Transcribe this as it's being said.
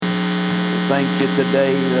thank you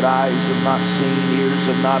today that eyes have not seen, ears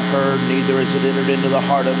have not heard, neither has it entered into the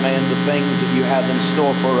heart of man the things that you have in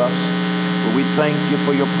store for us. But we thank you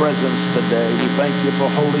for your presence today. We thank you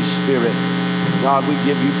for Holy Spirit. God, we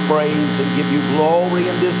give you praise and give you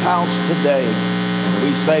glory in this house today.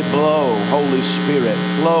 We say, blow, Holy Spirit,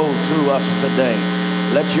 flow through us today.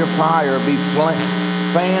 Let your fire be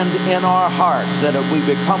fanned in our hearts, that we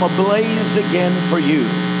become ablaze again for you.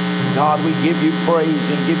 God, we give you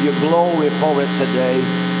praise and give you glory for it today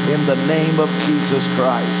in the name of Jesus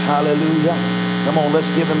Christ. Hallelujah. Come on, let's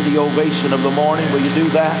give him the ovation of the morning. Will you do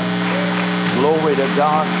that? Glory to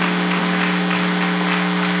God.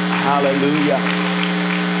 Hallelujah.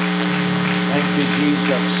 Thank you,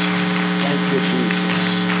 Jesus. Thank you, Jesus.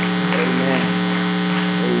 Amen.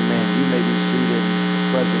 Amen. You may be seated in the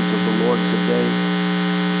presence of the Lord today.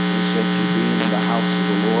 Appreciate you being in the house of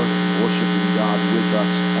the Lord and worshiping God with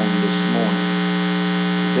us on this morning.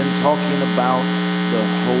 We've been talking about the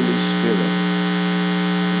Holy Spirit.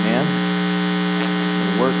 Amen.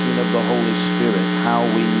 The working of the Holy Spirit, how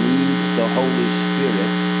we need the Holy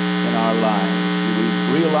Spirit in our lives.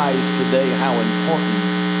 We realize today how important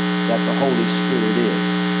that the Holy Spirit is.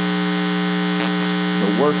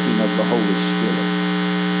 The working of the Holy Spirit.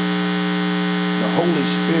 The Holy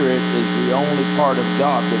Spirit is the only part of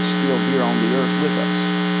God that's still here on the earth with us.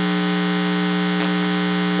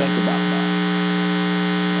 Think about that.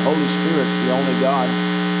 The Holy Spirit's the only God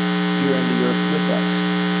here in the earth with us.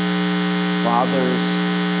 Fathers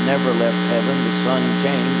never left heaven. The Son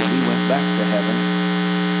came, but he went back to heaven.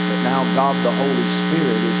 But now God the Holy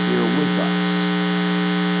Spirit is here with us.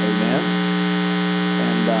 Amen.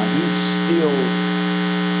 And he's still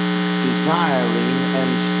desiring and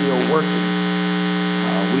still working.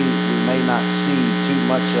 We may not see too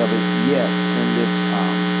much of it yet in this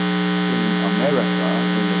in America,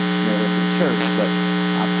 in the American church, but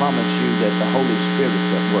I promise you that the Holy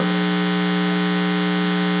Spirit's at work.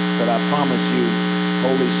 I said, I promise you,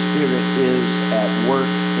 Holy Spirit is at work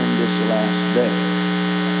in this last day.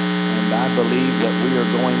 And I believe that we are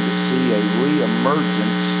going to see a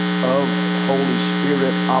re-emergence of Holy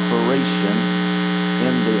Spirit operation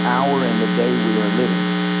in the hour and the day we are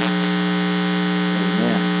living.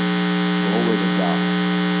 Amen. Glory to God.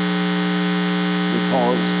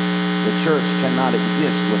 Because the church cannot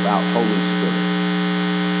exist without Holy Spirit.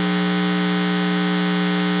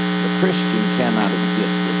 The Christian cannot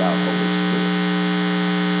exist without Holy Spirit.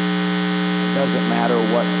 It doesn't matter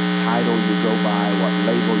what title you go by, what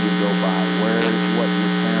label you go by, what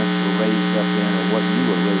your parents were raised up in, or what you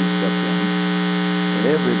were raised up in. But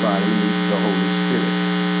everybody needs the Holy Spirit.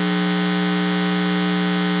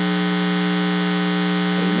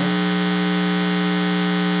 Amen.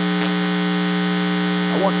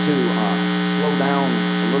 I want to slow down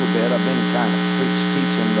a little bit. I've been kind of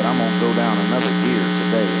teaching, but I'm going to go down another gear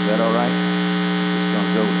today. Is that all right? I'm just going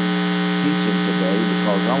to go teaching today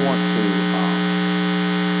because I want to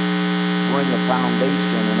bring a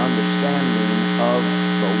foundation and understanding of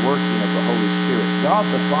the working of the Holy Spirit. God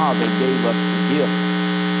the Father gave us the gift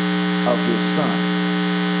of his Son.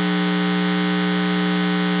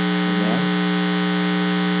 Amen.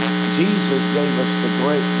 Jesus gave us the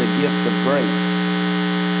gift of grace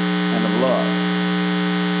and of love.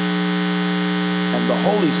 And the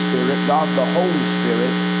Holy Spirit, God the Holy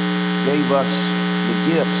Spirit, gave us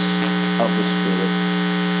the gifts of the Spirit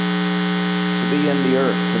to be in the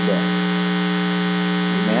earth today.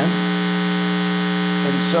 Amen.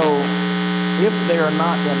 And so, if they are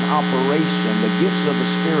not in operation, the gifts of the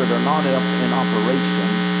Spirit are not in operation,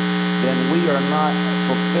 then we are not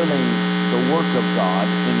fulfilling the work of God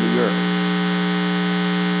in the earth.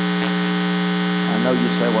 I know you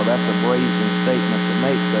say, well, that's a brazen statement to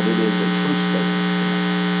make, but it is a true statement.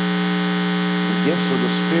 The gifts of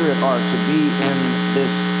the Spirit are to be in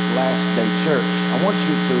this last day church. I want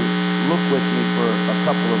you to look with me for a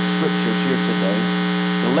couple of scriptures here today.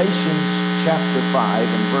 Galatians chapter 5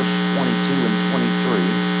 and verse 22 and 23.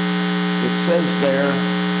 It says there,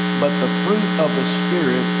 but the fruit of the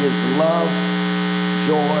Spirit is love,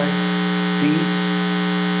 joy, peace,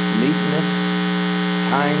 meekness,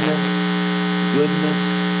 kindness, goodness,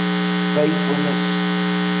 faithfulness,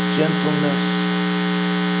 gentleness,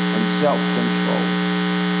 and self-control.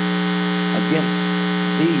 Against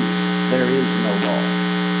these there is no law.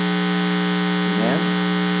 Amen?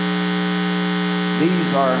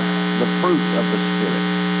 These are the fruit of the Spirit.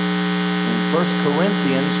 In 1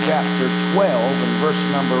 Corinthians chapter 12 and verse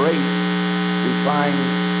number 8, we find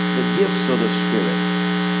the gifts of the Spirit.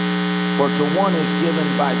 For to one is given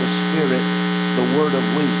by the Spirit the word of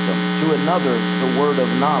wisdom, to another the word of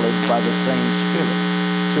knowledge by the same Spirit,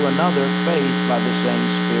 to another faith by the same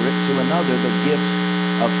Spirit, to another the gifts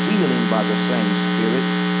of healing by the same Spirit,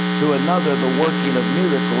 to another the working of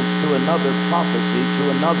miracles, to another prophecy, to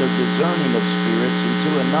another discerning of spirits, and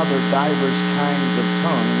to another divers kinds of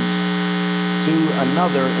tongues, to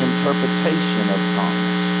another interpretation of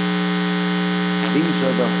tongues. These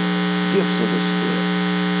are the gifts of the Spirit.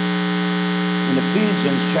 In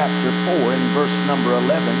Ephesians chapter 4 and verse number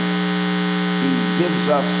 11, he gives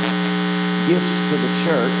us gifts to the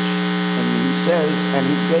church, and he says, and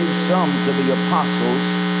he gave some to the apostles,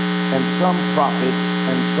 and some prophets,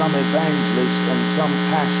 and some evangelists, and some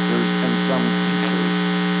pastors, and some teachers.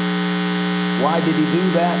 Why did he do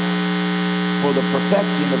that? For the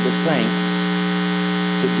perfecting of the saints,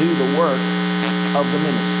 to do the work of the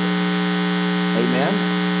ministry. Amen?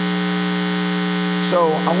 So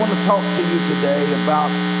I want to talk to you today about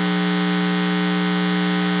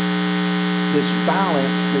this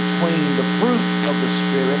balance between the fruit of the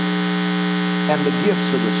Spirit and the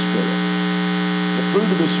gifts of the Spirit. The fruit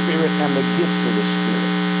of the Spirit and the gifts of the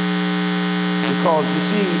Spirit. Because you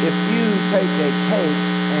see, if you take a cake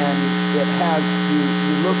and it has, you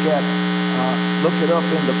look it up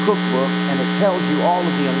in the cookbook, and it tells you all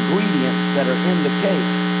of the ingredients that are in the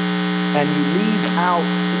cake, and you leave out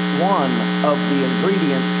one of the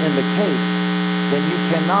ingredients in the cake, then you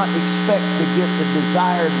cannot expect to get the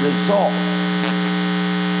desired result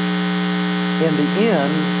in the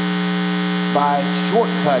end by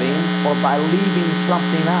shortcutting or by leaving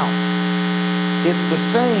something out. It's the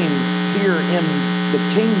same here in the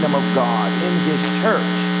kingdom of God, in His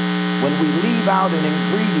church. When we leave out an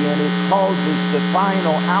ingredient, it causes the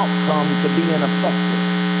final outcome to be ineffective.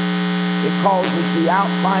 It causes the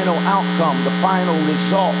final outcome, the final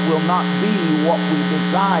result will not be what we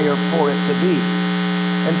desire for it to be.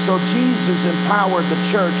 And so Jesus empowered the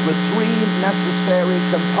church with three necessary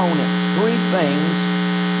components, three things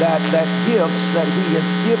that gifts that He has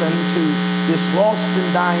given to this lost and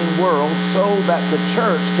dying world so that the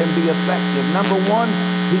church can be effective. Number one,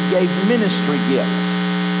 He gave ministry gifts.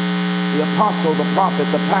 The apostle, the prophet,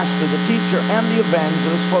 the pastor, the teacher, and the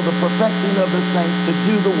evangelist for the perfecting of the saints to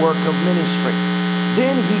do the work of ministry.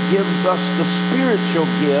 Then He gives us the spiritual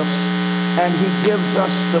gifts, and He gives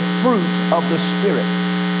us the fruit of the Spirit.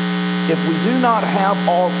 If we do not have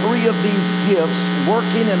all three of these gifts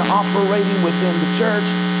working and operating within the church,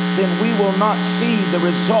 then we will not see the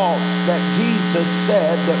results that Jesus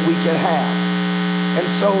said that we could have. And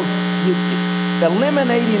so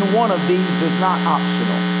eliminating one of these is not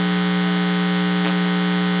optional.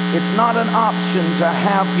 It's not an option to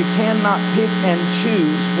have. You cannot pick and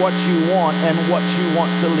choose what you want and what you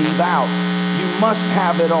want to leave out. You must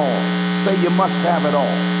have it all. Say, you must have it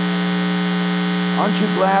all. Aren't you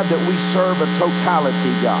glad that we serve a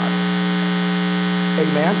totality God?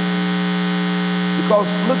 Amen?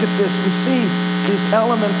 Because look at this. We see these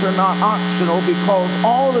elements are not optional because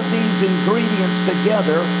all of these ingredients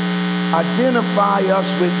together identify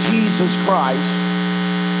us with Jesus Christ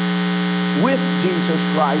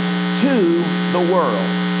to the world.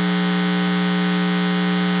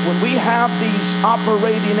 When we have these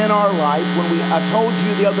operating in our life, I told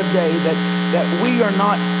you the other day that we are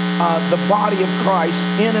not the body of Christ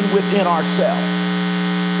in and within ourselves.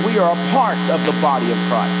 We are a part of the body of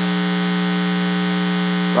Christ.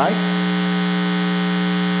 Right?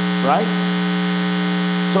 Right?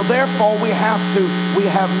 So therefore we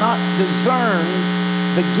have not discerned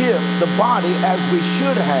the gift, the body, as we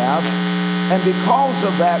should have. And because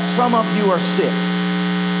of that, some of you are sick.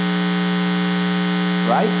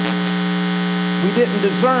 Right? We didn't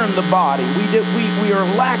discern the body. We are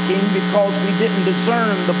lacking because we didn't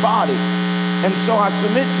discern the body. And so I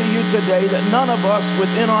submit to you today that none of us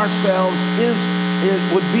within ourselves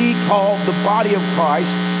would be called the body of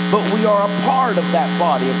Christ, but we are a part of that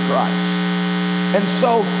body of Christ. And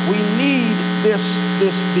so we need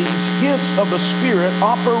these gifts of the Spirit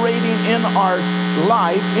operating in our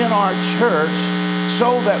life, in our church,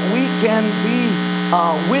 so that we can be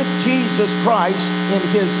with Jesus Christ in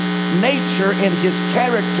His nature, in His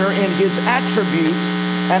character, in His attributes.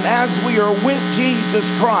 And as we are with Jesus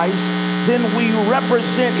Christ, then we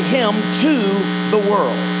represent Him to the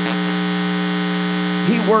world.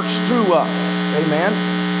 He works through us. Amen.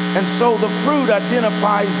 And so the fruit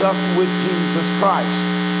identifies us with Jesus Christ.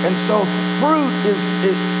 And so fruit is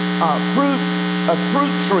a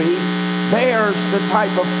fruit tree bears the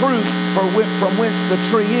type of fruit from which the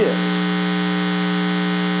tree is.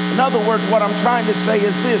 In other words, what I'm trying to say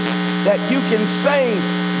is this, that you can say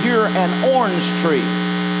you're an orange tree,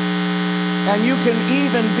 and it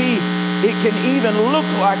can even look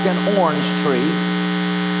like an orange tree,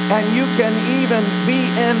 and you can even be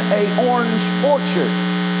in an orange orchard.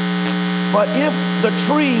 But if the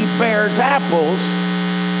tree bears apples,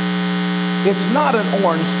 it's not an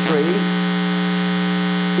orange tree,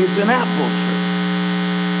 it's an apple tree.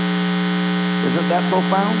 Isn't that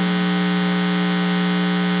profound?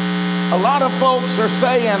 A lot of folks are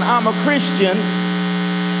saying, I'm a Christian.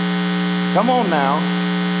 Come on now.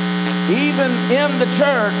 Even in the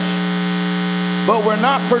church, but we're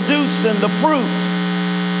not producing the fruit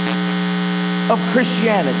of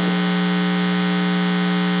Christianity.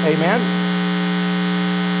 Amen.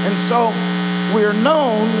 And so we're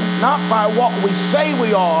known not by what we say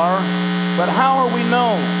we are, but how are we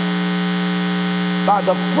known? By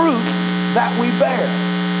the fruit that we bear,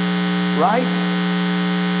 right?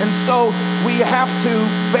 And so we have to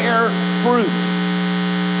bear fruit.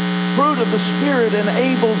 Fruit of the Spirit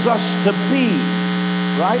enables us to be,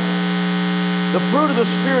 right? The fruit of the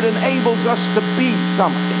Spirit enables us to be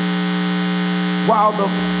something, while the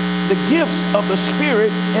gifts of the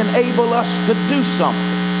Spirit enable us to do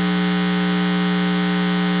something.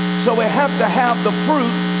 So we have to have the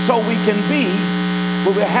fruit so we can be,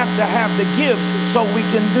 but we have to have the gifts so we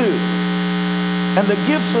can do. And the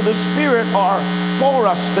gifts of the Spirit are for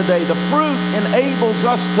us today. The fruit enables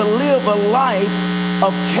us to live a life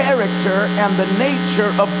of character and the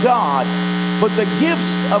nature of God. But the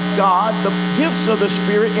gifts of God, the gifts of the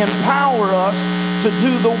Spirit empower us to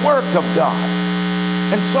do the work of God.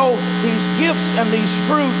 And so these gifts and these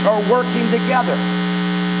fruit are working together.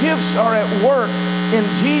 Gifts are at work in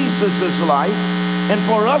Jesus' life. And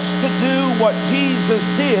for us to do what Jesus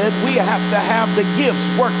did, we have to have the gifts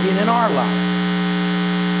working in our life.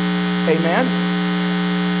 Amen.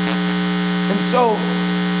 And so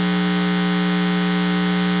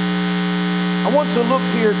I want to look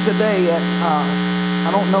here today at, I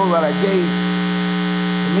don't know that I gave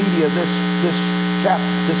the media this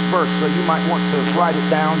verse, so you might want to write it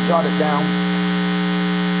down, jot it down.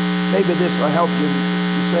 Maybe this will help you.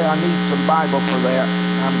 You say, I need some Bible for that.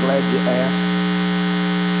 I'm glad you asked.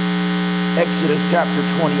 Exodus chapter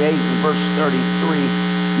 28 and verse 33.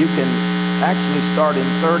 You can actually start in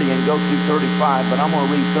 30 and go through 35, but I'm going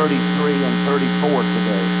to read 33 and 34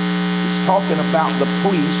 today. It's talking about the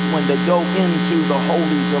priest when they go into the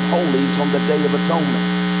holies of holies on the Day of Atonement.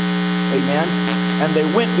 Amen. And they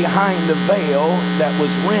went behind the veil that was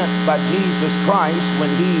rent by Jesus Christ when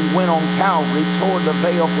he went on Calvary, tore the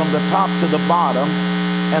veil from the top to the bottom.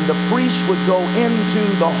 And the priest would go into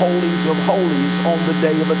the holies of holies on the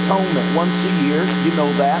Day of Atonement once a year, you know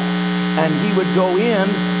that. And he would go in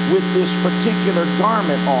with this particular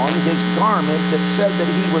garment on, his garment that said that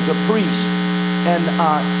he was a priest. And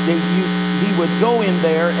he would go in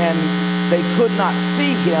there and they could not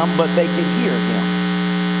see him, but they could hear him.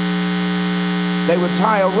 They would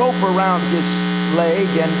tie a rope around his leg,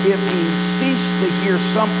 and if he ceased to hear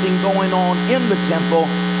something going on in the temple,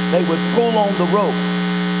 they would pull on the rope.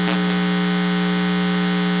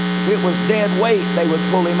 If it was dead weight, they would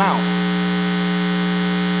pull him out,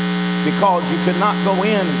 because you could not go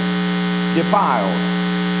in defiled.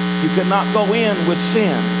 You could not go in with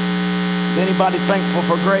sin. Is anybody thankful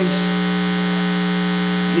for grace?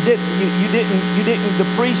 The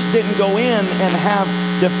priest didn't go in and have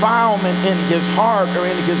defilement in his heart or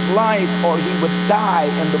in his life, or he would die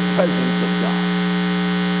in the presence of God.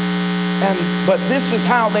 But this is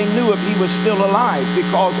how they knew if he was still alive,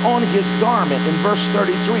 because on his garment, in verse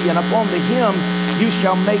 33, and upon the hem you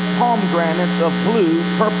shall make pomegranates of blue,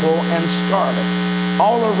 purple, and scarlet,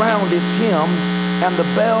 all around its hem, and the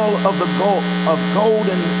bell of the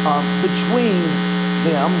golden between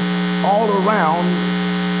them, all around.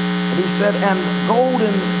 And he said, and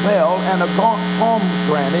golden bell and a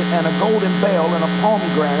pomegranate, and a golden bell and a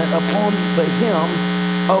pomegranate upon the hem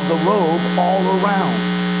of the robe all around.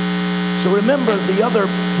 So remember, the other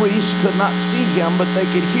priests could not see him, but they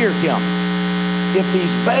could hear him. If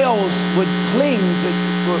these bells would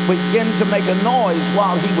begin to make a noise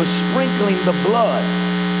while he was sprinkling the blood,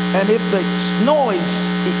 and if the noise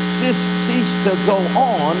ceased to go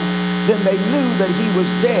on, then they knew that he was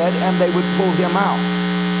dead, and they would pull him out.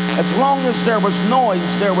 As long as there was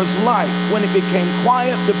noise, there was life. When it became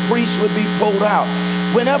quiet, the priest would be pulled out.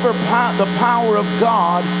 Whenever the power of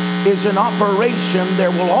God is in operation,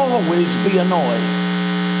 there will always be a noise.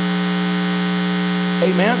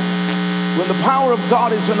 Amen. When the power of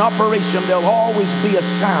God is in operation, there'll always be a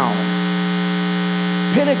sound.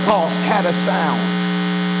 Pentecost had a sound.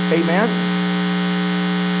 Amen.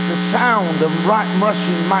 The sound of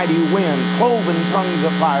rushing mighty wind, cloven tongues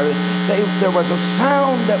of fire. There was a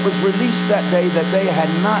sound that was released that day that they had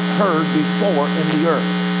not heard before in the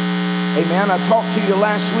earth. Amen. I talked to you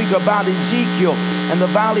last week about Ezekiel and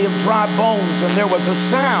the valley of dry bones, and there was a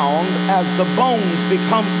sound as the bones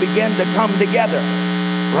began to come together,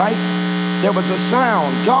 right? There was a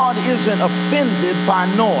sound. God isn't offended by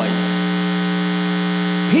noise.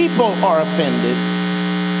 People are offended,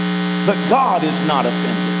 but God is not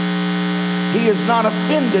offended. He is not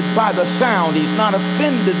offended by the sound. He's not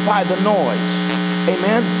offended by the noise.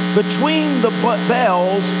 Amen. Between the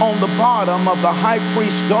bells on the bottom of the high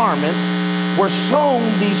priest's garments were sewn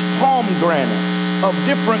these pomegranates of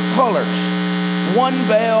different colors. One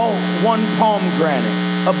bell, one pomegranate.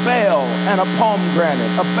 A bell and a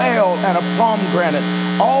pomegranate. A bell and a pomegranate.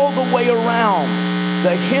 All the way around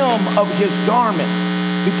the hem of his garment.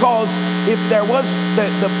 Because if there was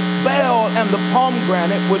the bell and the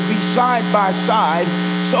pomegranate would be side by side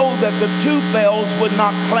so that the two bells would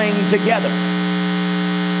not clang together.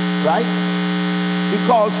 Right?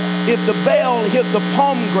 Because if the bell hit the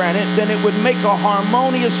pomegranate, then it would make a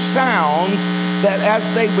harmonious sound that as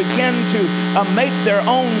they begin to make their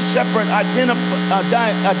own separate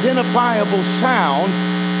identifiable sound,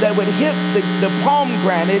 that would hit the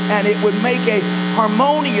pomegranate and it would make a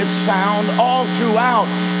harmonious sound all throughout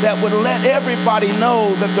that would let everybody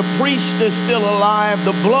know that the priest is still alive,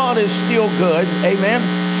 the blood is still good, amen,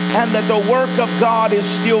 and that the work of God is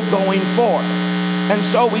still going forth. And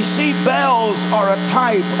so we see bells are a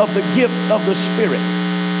type of the gift of the Spirit.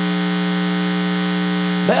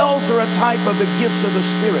 Bells are a type of the gifts of the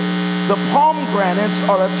Spirit. The pomegranates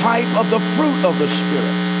are a type of the fruit of the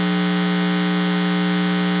Spirit.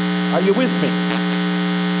 Are you with me?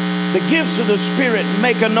 The gifts of the Spirit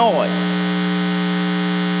make a noise.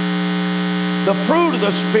 The fruit of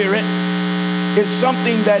the Spirit is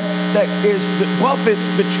something that is buffets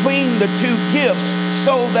between the two gifts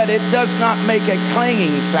so that it does not make a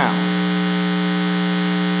clanging sound.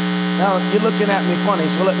 Now, you're looking at me funny,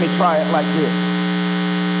 so let me try it like this.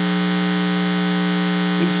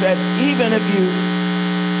 He said, even if you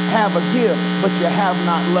have a gift, but you have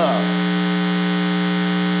not love,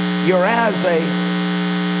 you're as a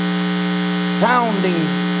sounding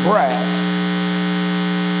brass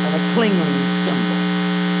and a clinging cymbal.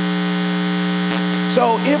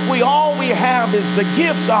 So if all we have is the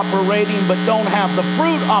gifts operating but don't have the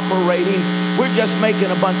fruit operating, we're just making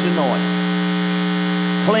a bunch of noise.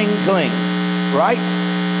 Cling, cling, right?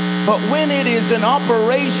 But when it is in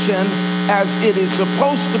operation as it is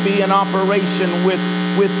supposed to be in operation with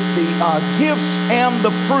the gifts and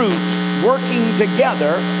the fruit working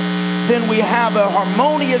together, then we have a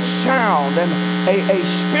harmonious sound and a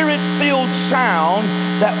spirit-filled sound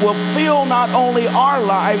that will fill not only our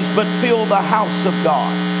lives, but fill the house of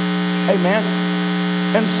God. Amen.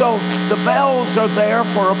 And so the bells are there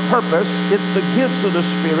for a purpose. It's the gifts of the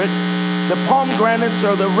Spirit. The pomegranates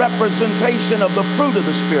are the representation of the fruit of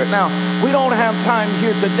the Spirit. Now, we don't have time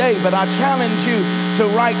here today, but I challenge you to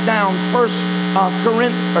write down 1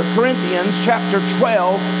 Corinthians chapter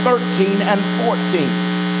 12, 13, and 14.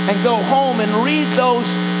 And go home and read those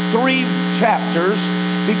 3 chapters,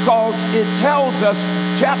 because it tells us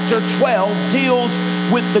chapter 12 deals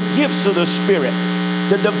with the gifts of the Spirit,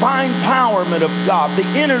 the divine empowerment of God, the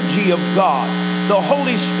energy of God, the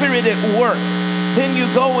Holy Spirit at work. Then you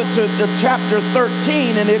go into the chapter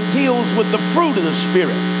 13 and it deals with the fruit of the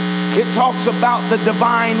Spirit. It talks about the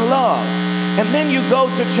divine love. And then you go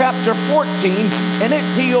to chapter 14 and it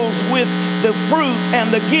deals with the fruit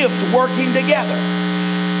and the gift working together.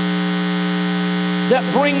 That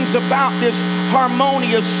brings about this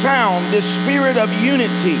harmonious sound, this spirit of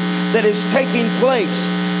unity that is taking place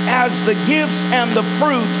as the gifts and the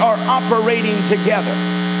fruit are operating together.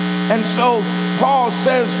 And so Paul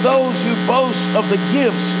says those who boast of the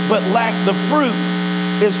gifts but lack the fruit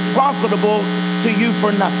is profitable to you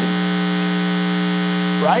for nothing.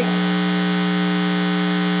 Right?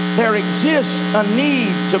 There exists a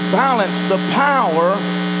need to balance the power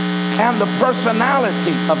and the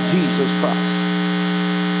personality of Jesus Christ.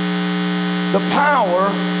 The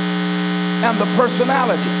power and the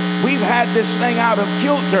personality. We've had this thing out of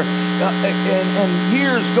kilter. And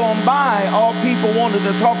years gone by, all people wanted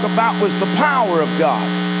to talk about was the power of God.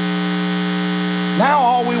 Now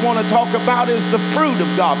all we want to talk about is the fruit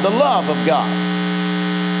of God, the love of God.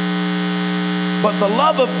 But the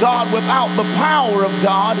love of God without the power of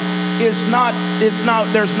God is not,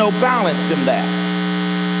 there's no balance in that.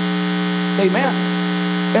 Amen.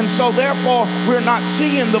 And so therefore, we're not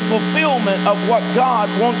seeing the fulfillment of what God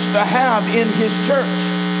wants to have in His church.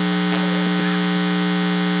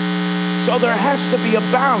 So there has to be a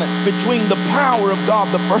balance between the power of God,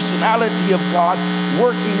 the personality of God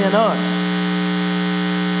working in us.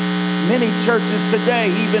 Many churches today,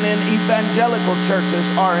 even in evangelical churches,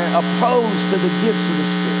 are opposed to the gifts of the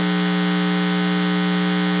Spirit.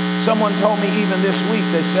 Someone told me even this week,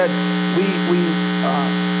 they said, we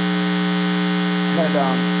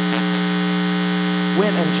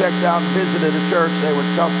went and checked out and visited a church. They were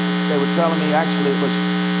telling me actually it was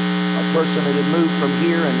a person that had moved from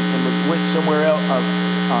here and went somewhere else,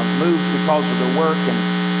 moved because of their work, and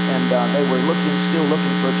they were still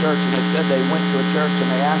looking for a church, and they said they went to a church and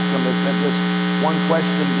they asked them, they said, just one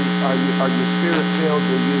question, are you Spirit filled?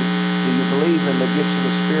 Do you believe in the gifts of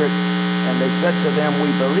the Spirit? And they said to them,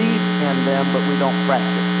 we believe in them, but we don't practice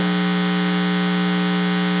them.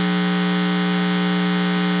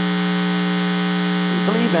 We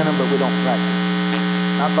believe in them, but we don't practice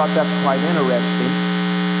them. I thought that's quite interesting.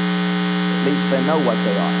 At least they know what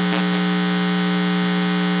they are.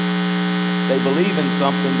 They believe in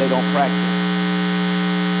something they don't practice.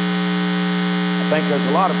 I think there's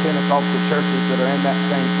a lot of Pentecostal churches that are in that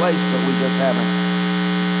same place, but we just haven't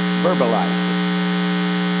verbalized it.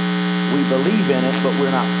 We believe in it, but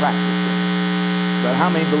we're not practicing. But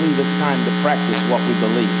how many believe it's time to practice what we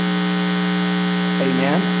believe?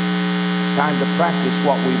 Amen? It's time to practice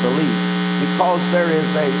what we believe. Because there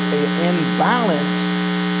is an imbalance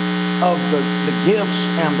of the gifts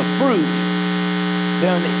and the fruit,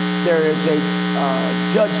 then there is a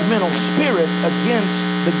judgmental spirit against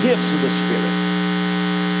the gifts of the Spirit.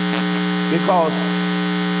 Because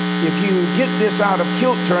if you get this out of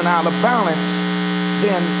kilter and out of balance,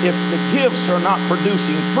 then if the gifts are not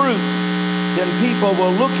producing fruit, then people will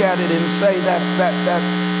look at it and say that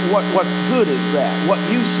what good is that? What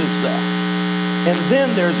use is that? And then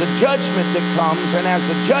there's a judgment that comes, and as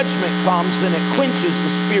the judgment comes, then it quenches the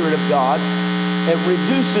Spirit of God. It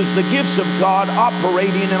reduces the gifts of God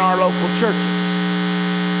operating in our local churches.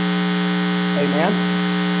 Amen?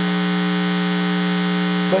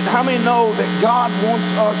 But how many know that God wants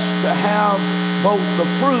us to have both the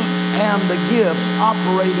fruit and the gifts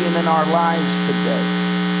operating in our lives today?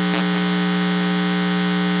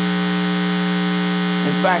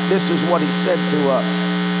 In fact, this is what he said to us.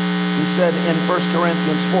 He said in 1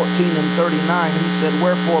 Corinthians 14 and 39, he said,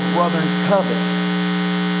 wherefore, brethren, covet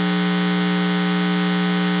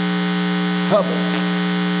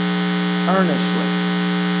earnestly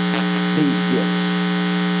these gifts.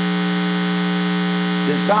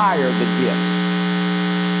 Desire the gifts.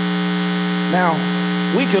 Now,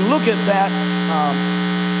 we can look at that.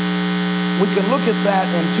 We can look at that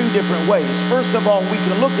in two different ways. First of all, we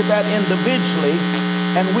can look at that individually,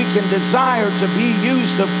 and we can desire to be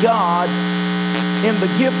used of God in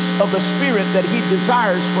the gifts of the Spirit that He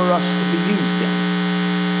desires for us to be used in.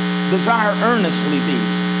 Desire earnestly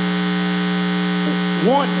these.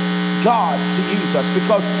 Want God to use us,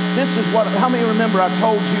 because this is what, how many remember I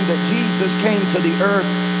told you that Jesus came to the earth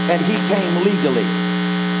and He came legally.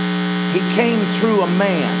 He came through a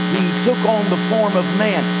man. He took on the form of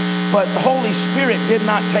man. But the Holy Spirit did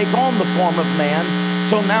not take on the form of man,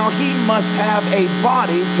 so now He must have a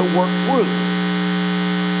body to work through.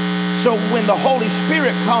 So when the Holy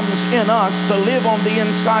Spirit comes in us to live on the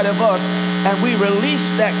inside of us, and we release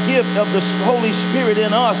that gift of the Holy Spirit in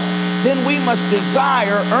us, then we must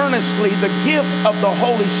desire earnestly the gift of the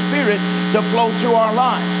Holy Spirit to flow through our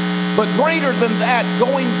lives. But greater than that,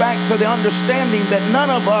 going back to the understanding that none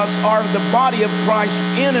of us are the body of Christ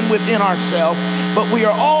in and within ourselves, but we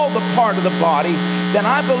are all the part of the body, then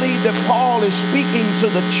I believe that Paul is speaking to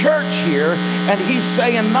the church here, and he's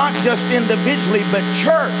saying not just individually, but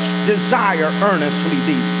church, desire earnestly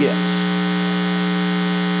these gifts.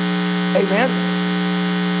 Amen?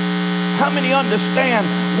 How many understand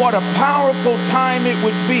what a powerful time it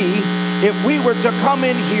would be if we were to come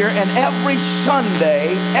in here and every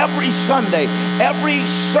Sunday, every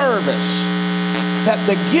service, that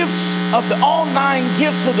the gifts of all 9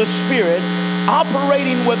 gifts of the Spirit,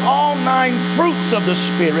 operating with all 9 fruits of the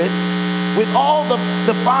Spirit, with all the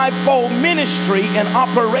fivefold ministry in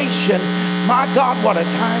operation, my God, what a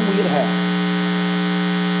time we'd have.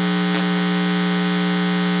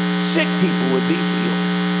 Sick people would be healed.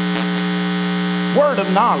 Word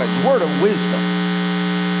of knowledge, word of wisdom.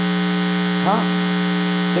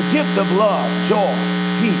 The gift of love, joy,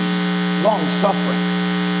 peace, long-suffering,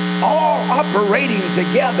 all operating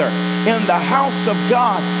together in the house of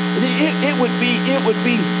God. It would be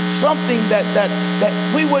something that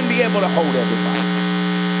we wouldn't be able to hold everybody.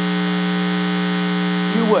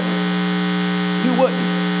 You wouldn't.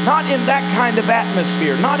 Not in that kind of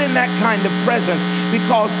atmosphere, not in that kind of presence,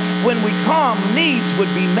 because when we come, needs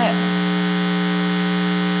would be met.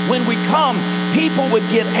 When we come, people would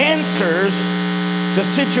get answers to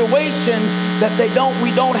situations that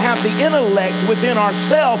we don't have the intellect within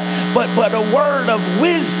ourselves, but a word of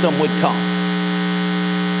wisdom would come.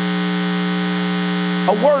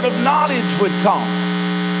 A word of knowledge would come.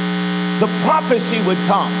 The prophecy would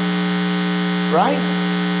come, right?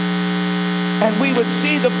 And we would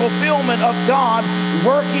see the fulfillment of God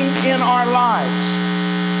working in our lives.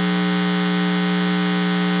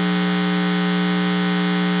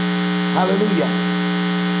 Hallelujah.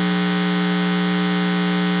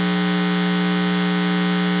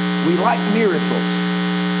 We like miracles.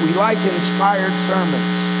 We like inspired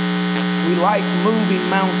sermons. We like moving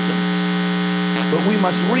mountains. But we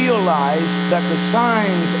must realize that the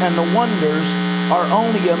signs and the wonders are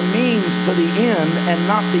only a means to the end and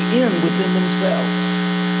not the end within themselves.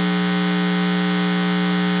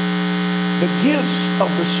 The gifts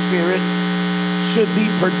of the Spirit should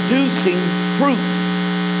be producing fruit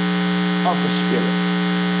of the Spirit.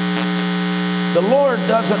 The Lord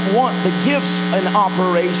doesn't want the gifts in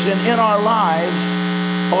operation in our lives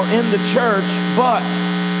or in the church, but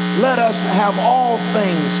let us have all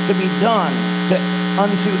things to be done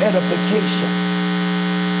unto edification.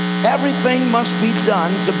 Everything must be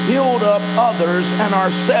done to build up others and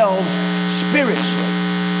ourselves spiritually.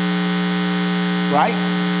 Right?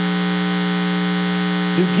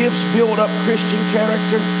 Do gifts build up Christian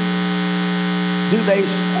character? Do they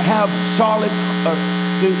have solid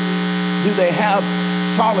do they have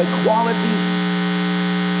solid qualities?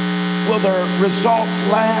 Will their results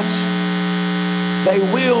last? They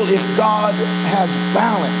will if God has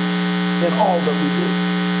balance in all that we do.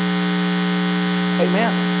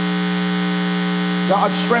 Amen.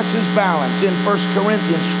 God stresses balance in 1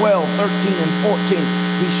 Corinthians 12, 13, and 14.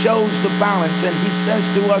 He shows the balance, and he says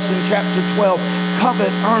to us in chapter 12,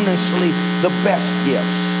 covet earnestly the best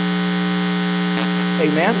gifts.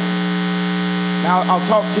 Amen. Now, I'll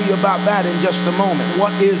talk to you about that in just a moment.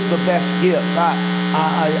 What is the best gifts? I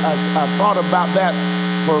thought about that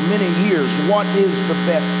for many years. What is the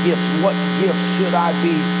best gifts? What gifts should I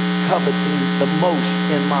be coveting the most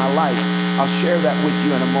in my life? I'll share that with you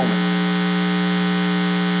in a moment.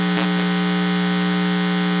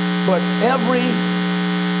 But every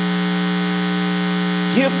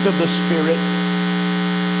gift of the Spirit,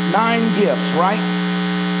 9 gifts, right?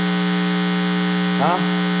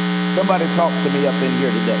 Huh? Somebody talk to me up in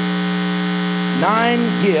here today. 9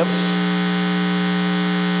 gifts,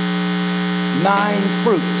 9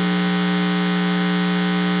 fruit.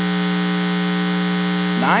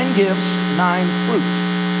 9 gifts, 9 fruit.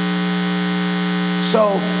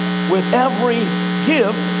 So, with every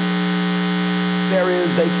gift, there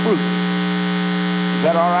is a fruit. Is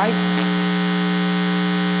that all right?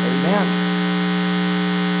 Amen.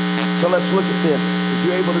 So let's look at this. Is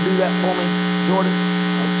you able to do that for me, Jordan?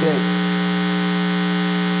 Okay.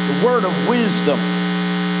 The word of wisdom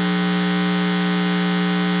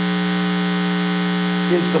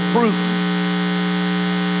is the fruit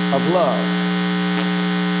of love.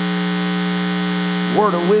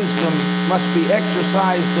 Word of wisdom must be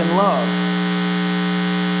exercised in love.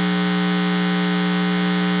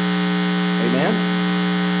 Amen.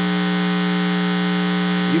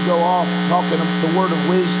 You go off talking the word of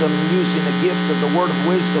wisdom, using the gift of the word of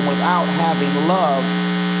wisdom without having love,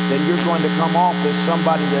 then you're going to come off as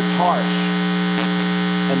somebody that's harsh,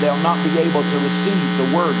 and they'll not be able to receive the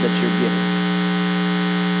word that you're giving.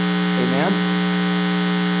 Amen.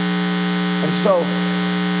 And so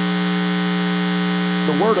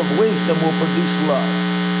the word of wisdom will produce love.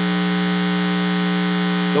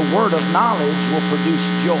 The word of knowledge will produce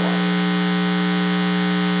joy.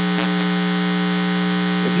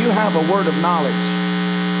 If you have a word of knowledge,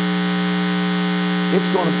 it's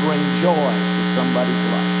going to bring joy to somebody's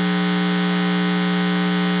life.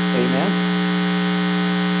 Amen.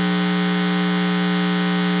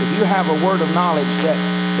 If you have a word of knowledge that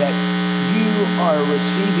you are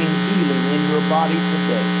receiving healing in your body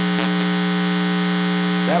today,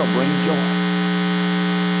 that'll bring joy.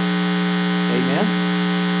 Amen.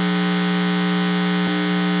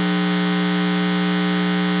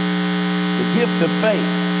 The gift of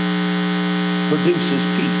faith produces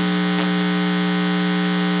peace.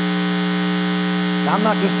 Now, I'm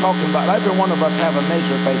not just talking about, every one of us have a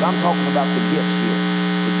measure of faith. I'm talking about the gifts here,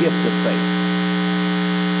 the gift of faith.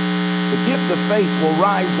 The gift of faith will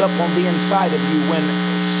rise up on the inside of you when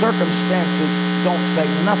circumstances don't say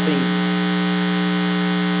nothing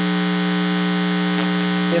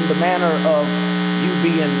in the manner of you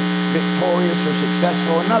being victorious or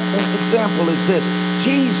successful. Another example is this.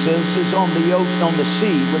 Jesus is on the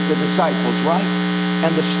sea with the disciples, right?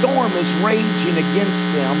 And the storm is raging against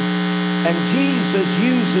them, and Jesus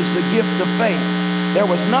uses the gift of faith. There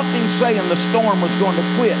was nothing saying the storm was going to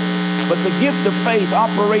quit, But the gift of faith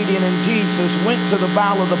operating in Jesus went to the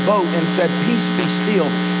bow of the boat and said, "Peace, be still."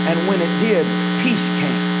 And when it did, peace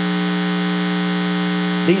came.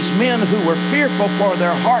 These men who were fearful for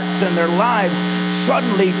their hearts and their lives,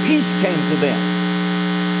 suddenly peace came to them,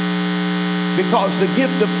 because the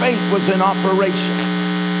gift of faith was in operation.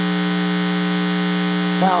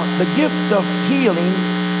 Now, the gift of healing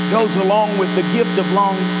goes along with the gift of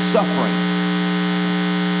long suffering.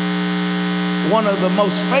 One of the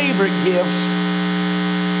most favorite gifts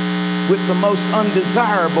with the most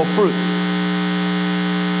undesirable fruit.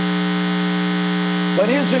 But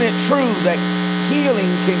isn't it true that healing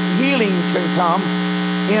can come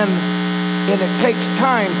and it takes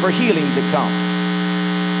time for healing to come?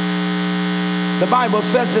 The Bible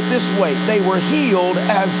says it this way: they were healed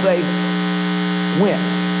as they went.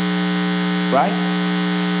 Right?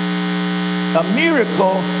 A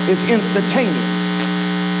miracle is instantaneous.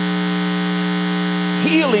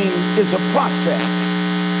 Healing is a process.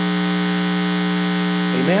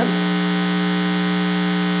 Amen?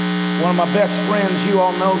 One of my best friends, you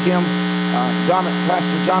all know him,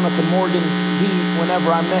 Pastor Jonathan Morgan.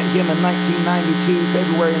 Whenever I met him in 1992,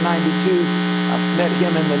 February 92, I met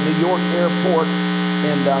him in the New York airport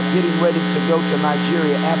and getting ready to go to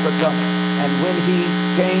Nigeria, Africa. And when he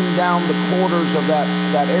came down the corridors of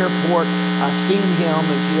that airport, I seen him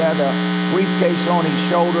as he had a briefcase on his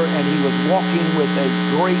shoulder and he was walking with a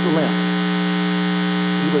great limp.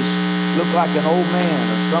 He looked like an old man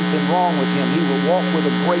or something wrong with him. He would walk with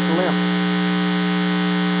a great limp.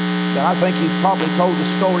 And I think he probably told the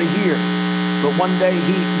story here. But one day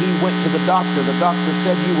he went to the doctor. The doctor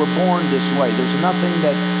said, "You were born this way. There's nothing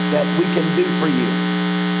that we can do for you.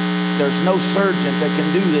 There's no surgeon that can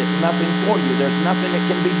do this, nothing for you. There's nothing that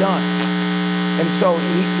can be done." And so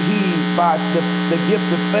he by the gift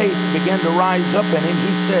of faith, began to rise up in him.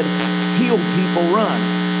 He said, "Healed people run."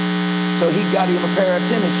 So he got him a pair of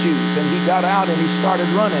tennis shoes and he got out and he started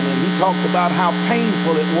running. And he talked about how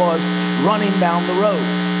painful it was running down the road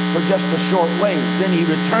for just a short ways. Then he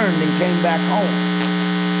returned and came back home.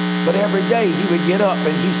 But every day he would get up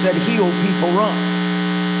and he said, "Healed people run."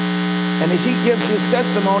 And as he gives his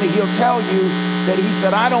testimony, he'll tell you that he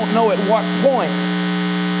said, "I don't know at what point,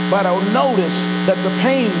 but I noticed that the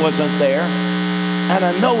pain wasn't there, and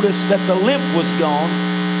I noticed that the limp was gone,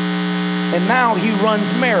 and now he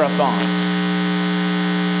runs marathons."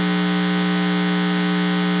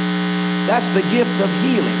 That's the gift of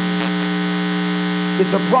healing.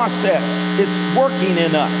 It's a process. It's working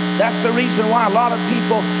in us. That's the reason why a lot of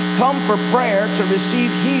people come for prayer to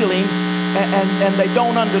receive healing, and they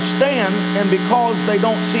don't understand, and because they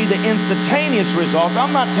don't see the instantaneous results.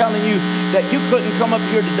 I'm not telling you that you couldn't come up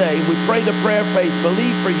here today. We pray the prayer of faith,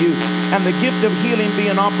 believe for you, and the gift of healing be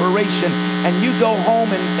in operation, and you go home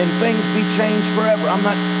and things be changed forever.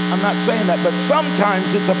 I'm not saying that, but sometimes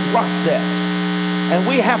it's a process. And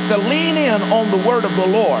we have to lean in on the word of the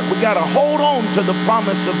Lord. We got to hold on to the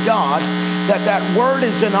promise of God, that word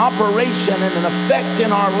is in operation and an effect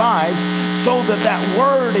in our lives, so that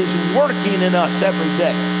word is working in us every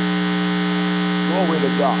day. Glory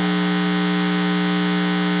to God.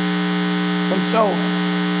 And so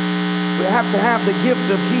we have to have the gift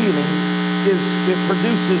of healing. It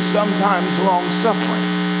produces sometimes long suffering.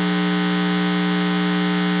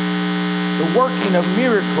 The working of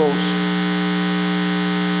miracles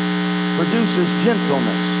produces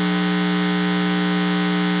gentleness.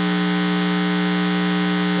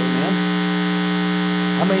 Amen.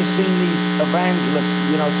 How many seen these evangelists?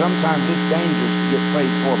 You know, sometimes it's dangerous to get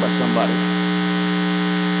prayed for by somebody.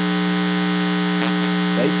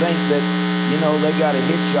 They think that, you know, they got to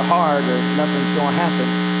hit you hard or nothing's going to happen.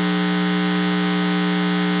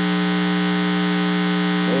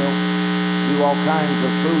 They'll do all kinds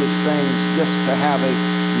of foolish things just to have a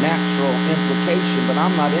natural implication, but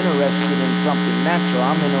I'm not interested in something natural.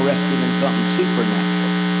 I'm interested in something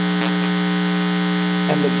supernatural.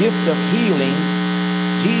 And the gift of healing,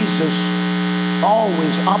 Jesus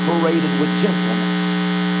always operated with gentleness.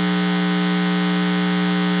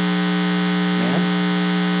 Amen.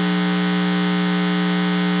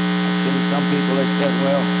 I've seen some people that said,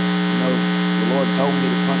 "Well, you know, the Lord told me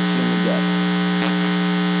to punch you in the gut."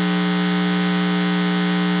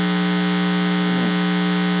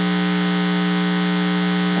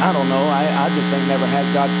 I don't know. I just ain't never had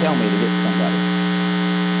God tell me to hit somebody.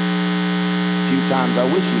 A few times I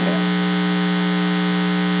wish He had.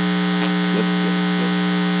 Just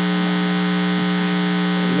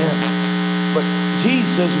Amen. But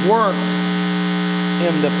Jesus worked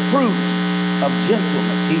in the fruit of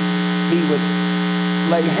gentleness. He would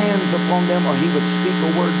lay hands upon them, or He would speak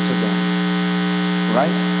a word to them.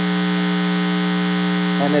 Right?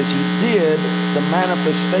 And as he did, the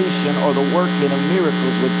manifestation or the working of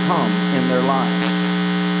miracles would come in their lives.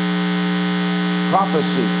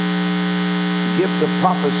 Prophecy, the gift of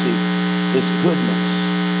prophecy is goodness.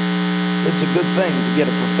 It's a good thing to get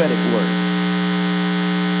a prophetic word.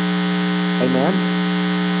 Amen.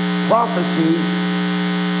 Prophecy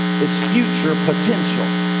is future potential.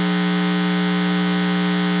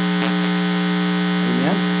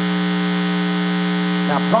 Amen.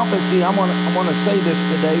 Now, prophecy, I want to say this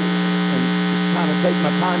today, and just kind of take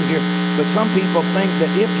my time here, but some people think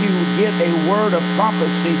that if you get a word of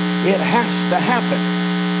prophecy, it has to happen.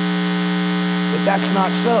 But that's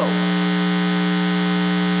not so.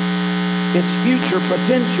 It's future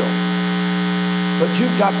potential. But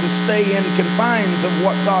you've got to stay in confines of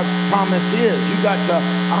what God's promise is. You've got to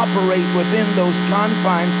operate within those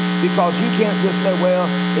confines, because you can't just say, well,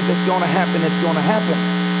 if it's going to happen, it's going to happen.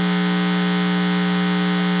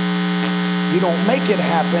 You don't make it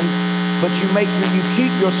happen, but you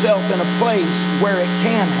keep yourself in a place where it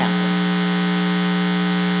can happen.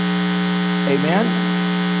 Amen?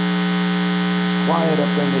 It's quiet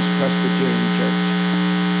up in this Presbyterian church.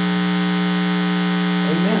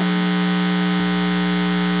 Amen.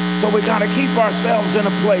 So we got to keep ourselves in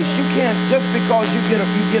a place. You can't, just because you get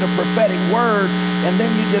a prophetic word and then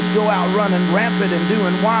you just go out running rampant and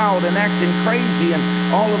doing wild and acting crazy and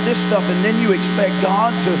all of this stuff, and then you expect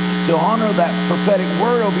God to honor that prophetic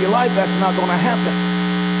word over your life. That's not going to happen.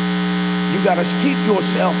 You got to keep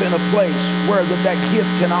yourself in a place where that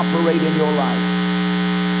gift can operate in your life.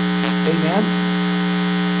 Amen.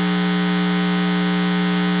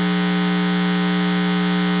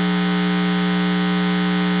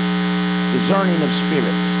 Discerning of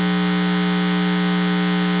spirits.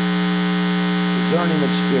 Discerning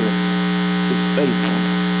of spirits is faithfulness.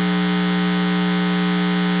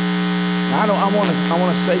 Now, I want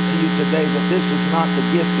to say to you today that this is not the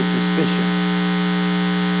gift of suspicion.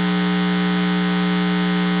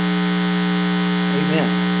 Amen.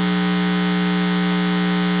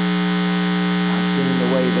 I've seen the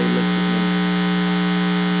way they looked at me.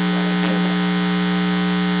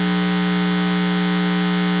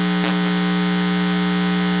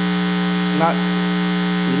 Not,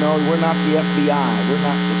 we're not the FBI. We're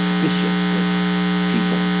not suspicious of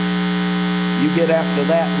people. You get after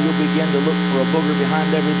that and you'll begin to look for a booger behind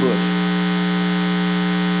every bush.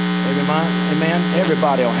 Amen?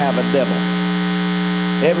 Everybody will have a devil.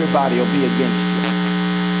 Everybody will be against you.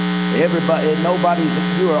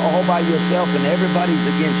 You are all by yourself and everybody's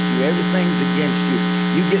against you. Everything's against you.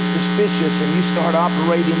 You get suspicious and you start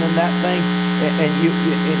operating in that thing, and you'll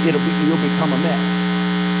become a mess.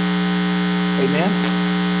 Amen.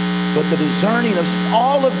 But the discerning of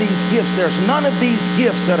all of these gifts, there's none of these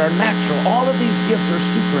gifts that are natural. All of these gifts are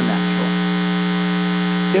supernatural.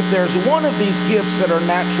 If there's one of these gifts that are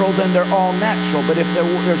natural, then they're all natural. But if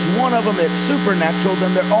there's one of them that's supernatural,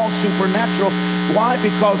 then they're all supernatural. Why?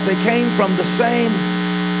 Because they came from the same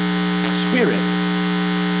Spirit.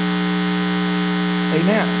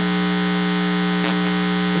 Amen.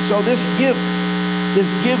 And so this gift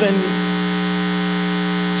is given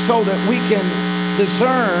so that we can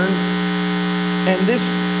discern, and this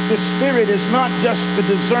Spirit is not just to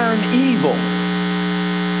discern evil.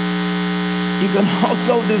 You can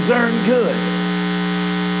also discern good.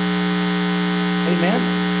 Amen.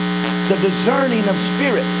 The discerning of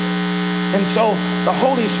spirits. And so the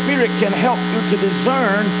Holy Spirit can help you to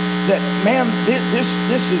discern that, man,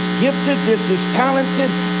 this is gifted, this is talented,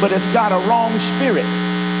 but it's got a wrong spirit.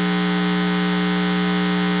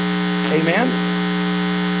 Amen.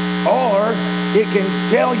 Or it can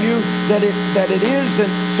tell you that it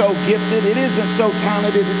isn't so gifted, it isn't so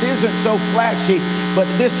talented, it isn't so flashy, but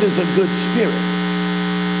this is a good spirit.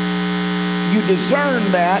 You discern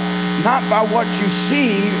that not by what you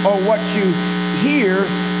see or what you hear,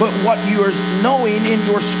 but what you are knowing in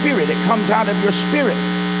your spirit. It comes out of your spirit.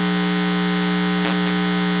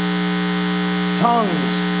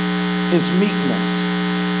 Tongues is meekness.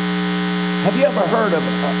 Have you ever heard of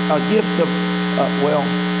a gift of, I won't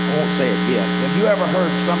say a gift. Have you ever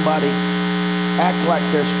heard somebody act like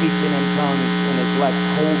they're speaking in tongues and it's like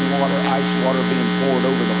cold water, ice water being poured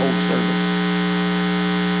over the whole service?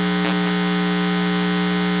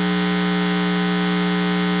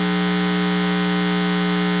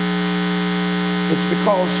 It's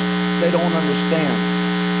because they don't understand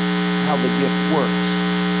how the gift works.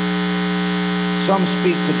 Some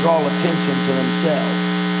speak to draw attention to themselves.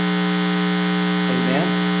 Amen?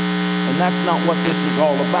 And that's not what this is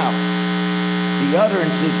all about. The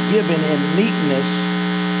utterance is given in meekness,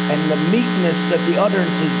 and the meekness that the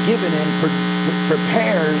utterance is given in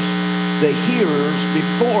prepares the hearers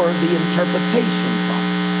before the interpretation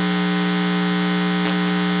comes.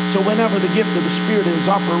 So whenever the gift of the Spirit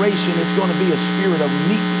is operation, it's going to be a spirit of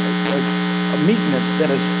meekness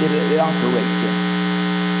that it operates in.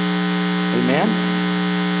 Amen?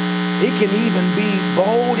 It can even be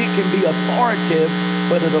bold, it can be authoritative,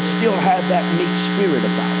 but it'll still have that meek spirit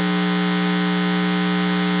about it.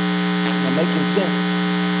 Am I making sense?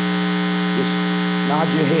 Just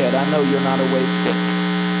nod your head. I know you're not awake, but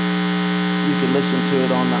you can listen to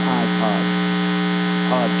it on the iPod,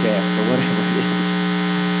 podcast, or whatever it is.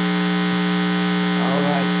 All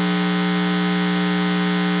right.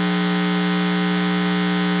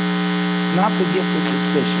 It's not the gift of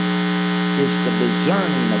suspicion. It's the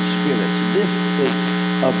discerning of spirits. This is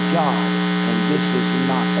of God, and this is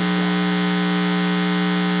not of God.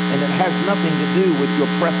 And it has nothing to do with your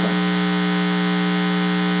preference.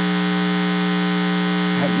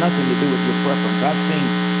 It has nothing to do with your preference. I've seen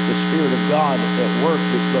the Spirit of God at work,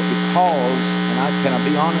 but because, and can I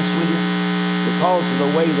be honest with you? Because of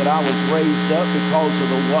the way that I was raised up, because of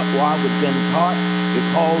what I was been taught,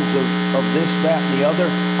 because of this, that, and the other,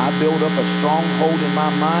 I built up a stronghold in my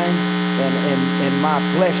mind, and my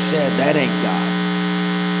flesh said, that ain't God.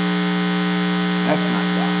 That's not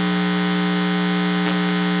God.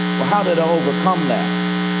 Well, how did I overcome that?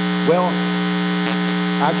 Well,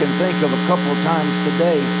 I can think of a couple of times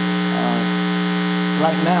today,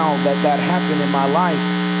 right now, that happened in my life.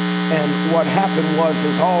 And what happened was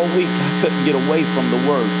all week I couldn't get away from the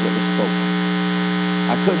word that was spoken.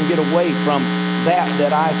 I couldn't get away from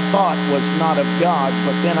that I thought was not of God,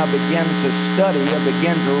 but then I began to study, I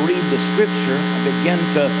began to read the scripture, I began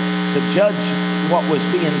to judge what was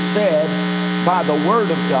being said by the word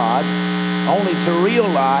of God, only to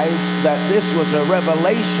realize that this was a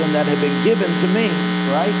revelation that had been given to me,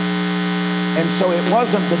 right? And so it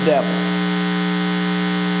wasn't the devil.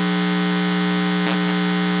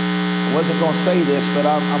 I wasn't going to say this, but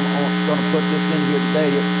I'm going to put this in here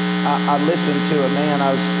today. I listened to a man.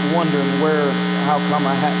 I was wondering how come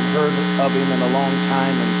I hadn't heard of him in a long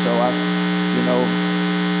time. And so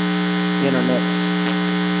internet's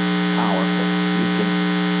powerful. You can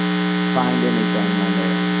find anything on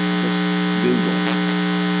there. Just Google.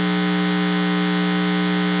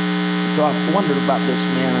 So I wondered about this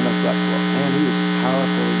man, and I thought, well, man, he was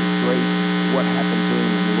powerful. He was great. What happened to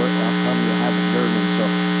him? And how come you haven't heard him? So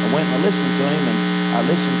I went and I listened to him, and I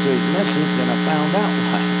listened to his message, and I found out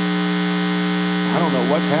why. I don't know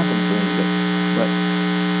what's happened to him, but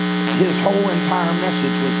his whole entire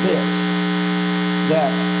message was this,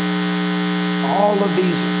 that all of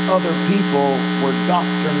these other people were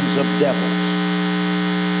doctrines of devils.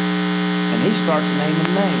 And he starts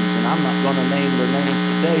naming names, and I'm not going to name their names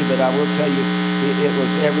today, but I will tell you, it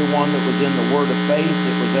was everyone that was in the word of faith.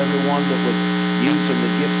 It was everyone that was using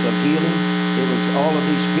the gifts of healing. It was all of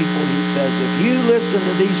these people. He says, if you listen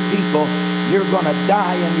to these people, you're going to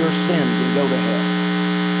die in your sins and go to hell.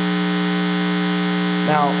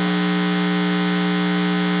 Now,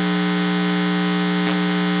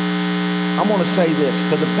 I'm going to say this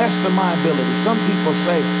to the best of my ability. Some people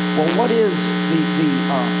say, well, what is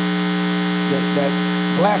that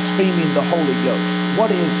blaspheming the Holy Ghost? What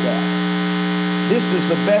is that? This is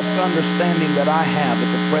the best understanding that I have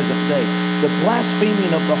at the present day. The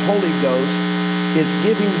blaspheming of the Holy Ghost is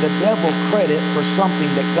giving the devil credit for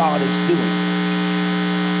something that God is doing.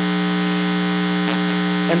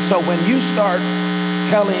 And so when you start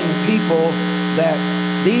telling people that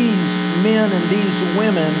these men and these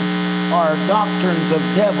women are doctrines of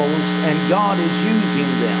devils and God is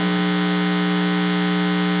using them,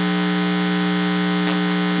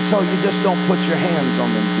 so you just don't put your hands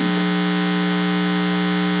on them people.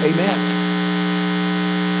 Amen.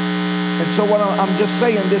 And so what I'm just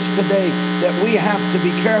saying this today, that we have to be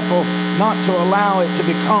careful not to allow it to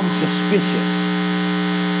become suspicious.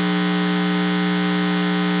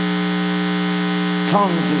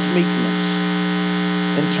 Tongues is meekness.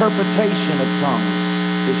 Interpretation of tongues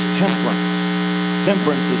is temperance.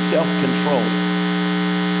 Temperance is self-control.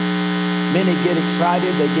 Many get excited,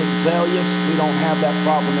 they get zealous. We don't have that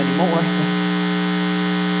problem anymore.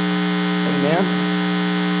 Amen.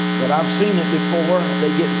 But I've seen it before.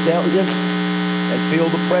 They get zealous. They feel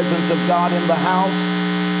the presence of God in the house,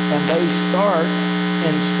 and they start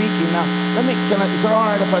in speaking. Now, is it all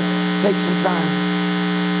right if I take some time?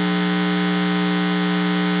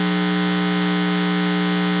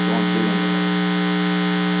 Going through them.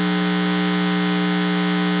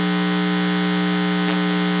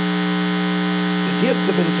 The gift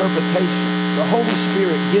of interpretation. The Holy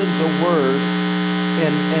Spirit gives a word,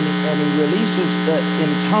 and he releases in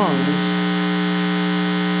tongues,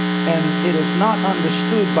 and it is not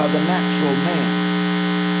understood by the natural man.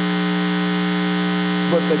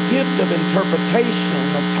 but the gift of interpretation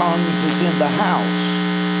of tongues is in the house.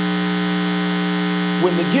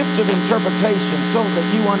 When the gift of interpretation, so that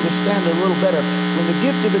you understand it a little better, when the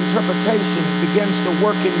gift of interpretation begins to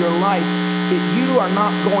work in your life, you are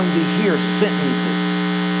not going to hear sentences.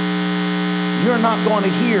 You're not going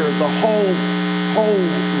to hear the whole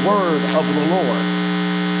word of the Lord.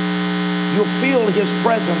 You'll feel His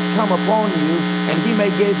presence come upon you, and He may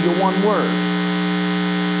give you one word.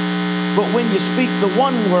 But when you speak the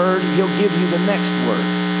one word, He'll give you the next word.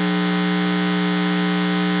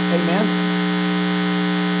 Amen?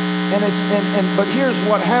 But here's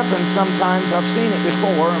what happens sometimes. I've seen it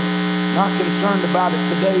before. I'm not concerned about it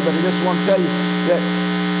today, but I just want to tell you that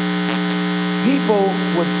people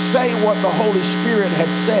would say what the Holy Spirit had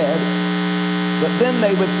said, but then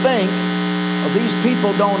they would think, well, these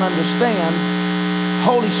people don't understand.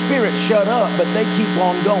 Holy Spirit, shut up, but they keep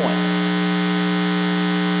on going.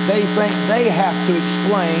 They think they have to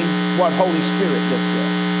explain what Holy Spirit just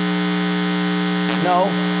said. No,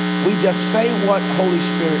 we just say what Holy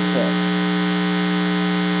Spirit says.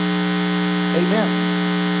 Amen.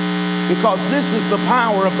 Because this is the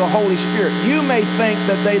power of the Holy Spirit. You may think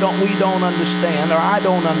that we don't understand, or I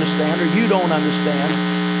don't understand, or you don't understand.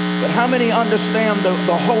 But how many understand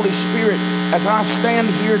the Holy Spirit as I stand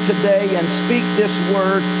here today and speak this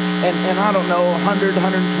word, and I don't know, 100,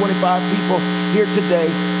 125 people here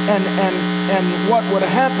today, and what would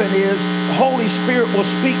happen is the Holy Spirit will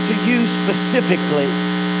speak to you specifically.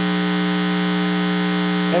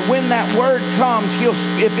 And when that word comes,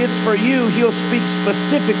 if it's for you, He'll speak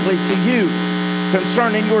specifically to you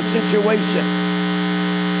concerning your situation.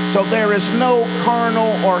 So there is no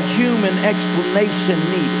carnal or human explanation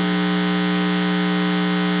needed.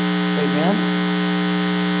 Amen.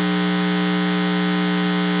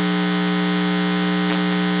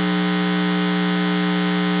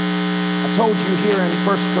 I told you here in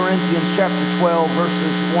 1 Corinthians chapter 12,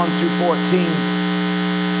 verses 1 through 14,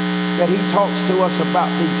 that he talks to us about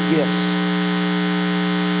these gifts.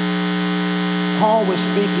 Paul was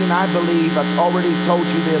speaking, I believe, I've already told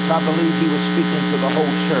you this, I believe he was speaking to the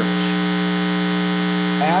whole church.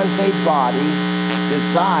 As a body,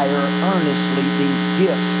 desire earnestly these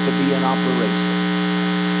gifts to be in operation.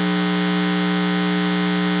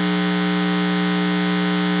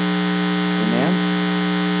 Amen?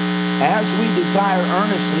 As we desire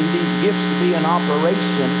earnestly these gifts to be in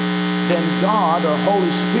operation, then God, or Holy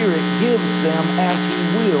Spirit, gives them as He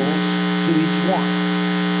wills to each one.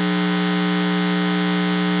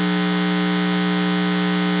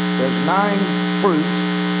 There's 9 fruit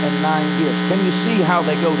and 9 gifts. Can you see how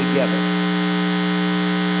they go together?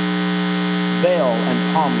 Veil and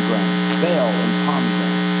pomegranate. Veil and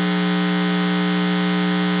pomegranate.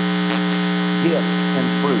 Gift and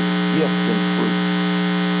fruit. Gift and fruit.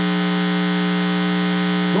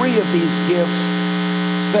 3 of these gifts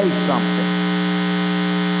say something.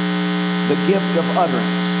 The gift of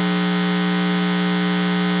utterance.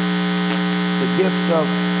 The gift of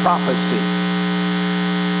prophecy.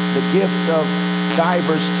 The gift of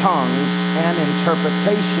divers tongues and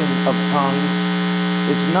interpretation of tongues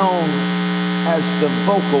is known as the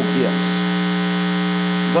vocal gifts.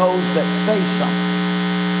 Those that say something.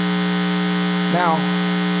 Now,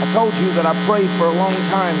 I told you that I prayed for a long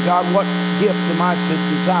time, God, what gift am I to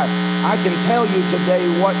desire? I can tell you today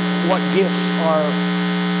what gifts are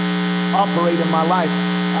operate in my life.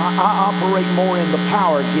 I operate more in the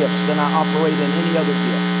power gifts than I operate in any other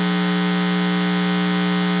gift.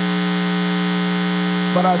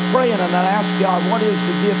 But I was praying and I asked God, what is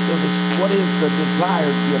the gift of this? What is the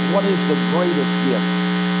desired gift? What is the greatest gift?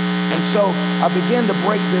 And so I began to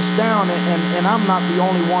break this down, and I'm not the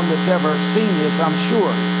only one that's ever seen this, I'm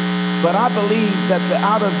sure. But I believe that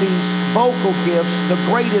out of these vocal gifts, the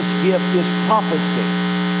greatest gift is prophecy.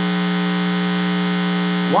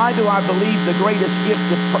 Why do I believe the greatest gift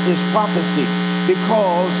is prophecy?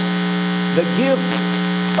 Because the gift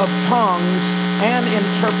of tongues and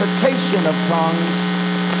interpretation of tongues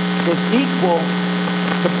is equal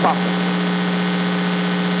to prophecy.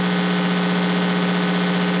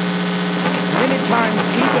 Many times,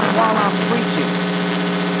 even while I'm preaching,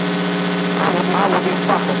 I will be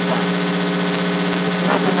prophesying. It's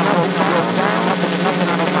nothing I don't know down, it's nothing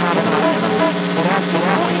I don't know. It has to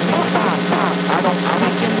I don't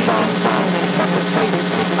speak in tongues, I don't interpret,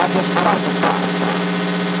 I just prophesy.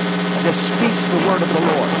 I just speak the word of the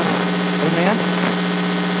Lord. Amen?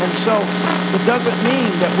 And so, it doesn't mean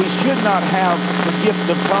that we should not have the gift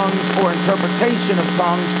of tongues or interpretation of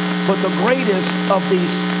tongues, but the greatest of these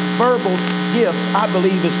verbal gifts, I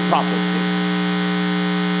believe, is prophecy.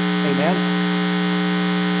 Amen?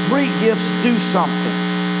 3 gifts do something.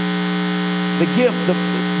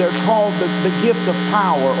 They're called the gift of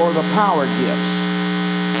power or the power gifts.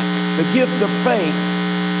 The gift of faith,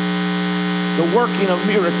 the working of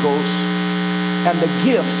miracles, and the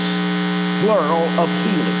gifts, plural, of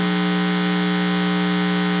healing.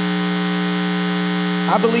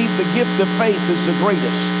 I believe the gift of faith is the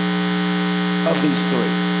greatest of these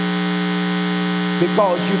three,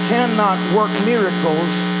 because you cannot work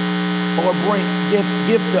miracles or bring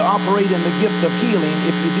gift to operate in the gift of healing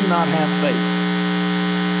if you do not have faith.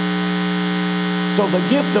 So the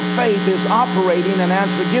gift of faith is operating, and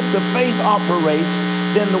as the gift of faith operates,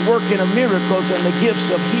 then the working of miracles and the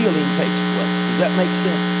gifts of healing takes place. Does that make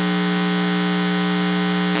sense?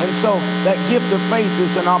 And so that gift of faith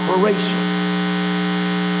is an operation.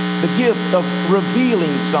 The gift of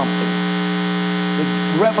revealing something, the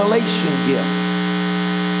revelation gift,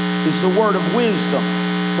 is the word of wisdom,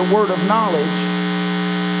 the word of knowledge,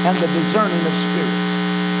 and the discerning of spirits.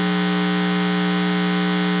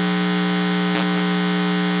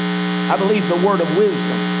 I believe the word of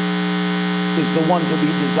wisdom is the one to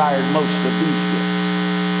be desired most of these gifts.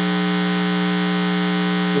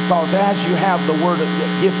 Because as you have the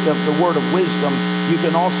gift of the word of wisdom, you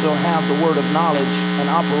can also have the word of knowledge and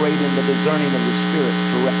operate in the discerning of the spirits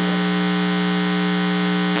correctly.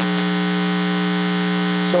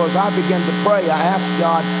 So as I begin to pray, I ask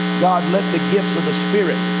God, let the gifts of the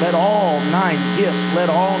Spirit, let all 9 gifts, let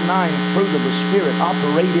all 9 fruit of the Spirit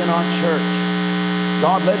operate in our church.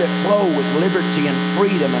 God, let it flow with liberty and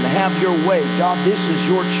freedom and have your way. God, this is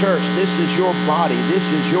your church. This is your body. This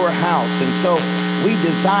is your house. And so we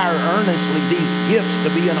desire earnestly these gifts to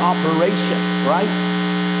be in operation, right?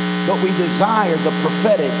 But we desire the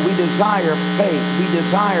prophetic. We desire faith. We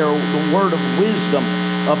desire the word of wisdom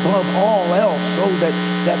above all else, so that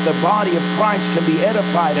the body of Christ can be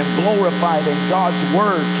edified and glorified, and God's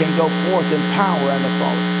word can go forth in power and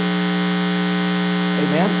authority.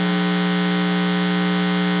 Amen.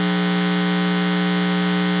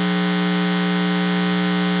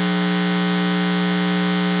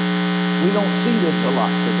 We don't see this a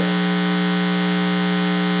lot today.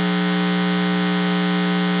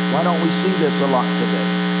 Why don't we see this a lot today?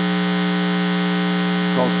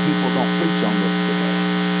 Because people don't preach on this today.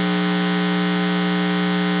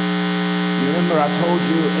 You remember I told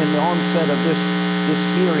you in the onset of this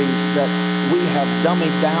series that we have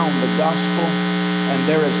dummied down the gospel, and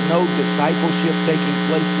there is no discipleship taking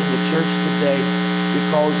place in the church today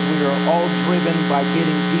because we are all driven by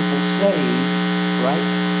getting people saved, right?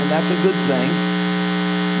 And that's a good thing.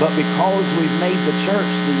 But because we've made the church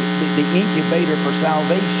the incubator for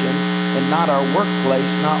salvation, and not our workplace,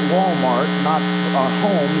 not Walmart, not our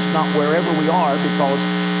homes, not wherever we are, because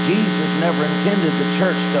Jesus never intended the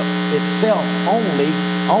church to itself only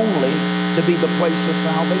to be the place of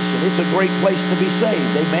salvation. It's a great place to be saved,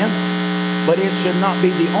 amen? But it should not be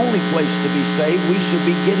the only place to be saved. We should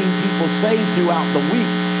be getting people saved throughout the week.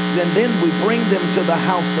 Then we bring them to the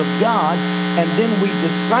house of God, and then we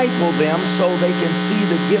disciple them so they can see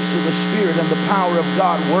the gifts of the Spirit and the power of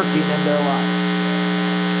God working in their life.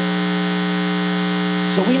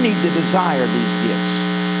 So we need to desire these gifts.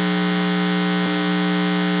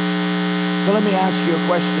 So let me ask you a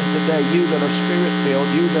question today. You that are Spirit-filled,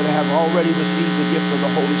 you that have already received the gift of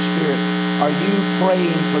the Holy Spirit, are you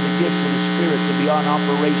praying for the gifts of the Spirit to be on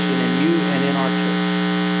operation in you and in our church?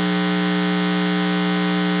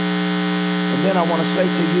 And then I want to say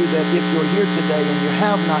to you that if you're here today and you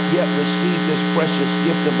have not yet received this precious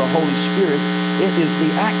gift of the Holy Spirit, it is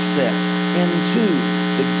the access into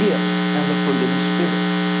the gifts and the fruit of the Spirit.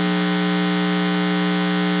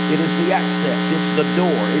 It is the access, it's the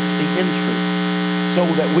door, it's the entry, so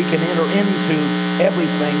that we can enter into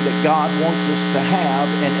everything that God wants us to have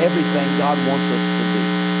and everything God wants us to do.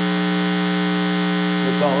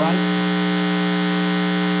 Is all right?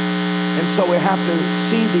 And so we have to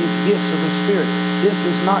see these gifts of the Spirit. This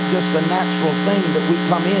is not just a natural thing that we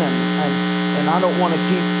come in, and I don't want to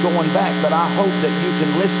keep going back, but I hope that you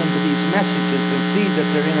can listen to these messages and see that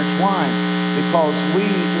they're intertwined, because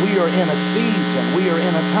we are in a season, we are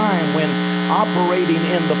in a time when operating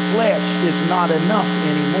in the flesh is not enough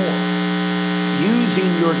anymore.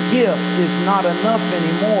 Using your gift is not enough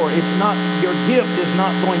anymore. Your gift is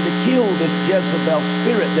not going to kill this Jezebel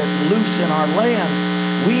spirit that's loose in our land.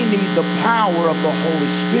 We need the power of the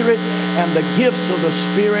Holy Spirit and the gifts of the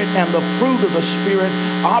Spirit and the fruit of the Spirit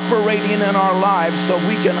operating in our lives so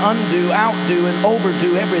we can undo, outdo, and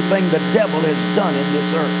overdo everything the devil has done in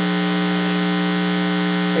this earth.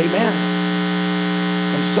 Amen.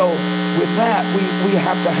 And so with that, we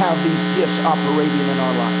have to have these gifts operating in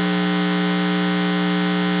our lives.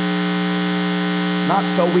 Not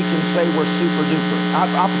so we can say we're super duper.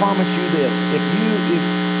 I promise you this, if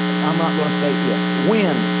I'm not going to say if,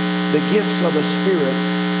 when the gifts of the Spirit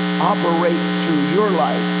operate through your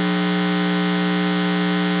life,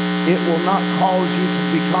 it will not cause you to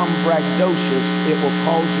become braggadocious. It will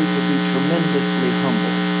cause you to be tremendously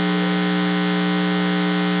humble.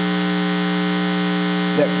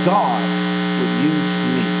 That God would use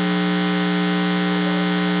me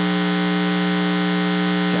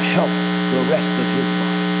to help the rest of His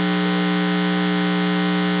body.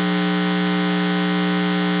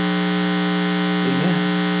 Amen.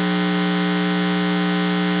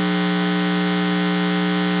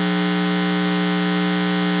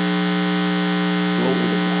 Glory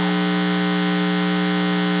to God.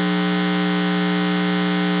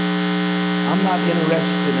 I'm not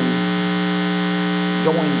interested in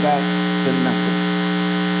going back to nothing.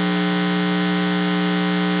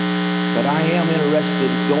 But I am interested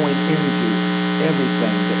in going into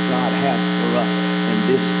everything that God has for us in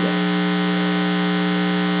this day,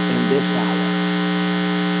 in this hour.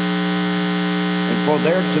 And for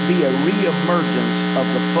there to be a reemergence of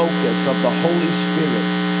the focus of the Holy Spirit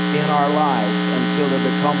in our lives until there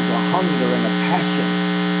becomes a hunger and a passion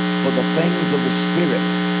for the things of the Spirit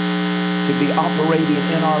to be operating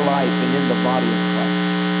in our life and in the body of Christ.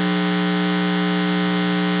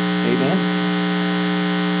 Amen.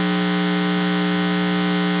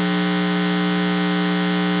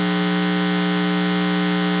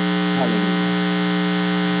 Hallelujah.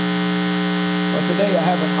 Well, today I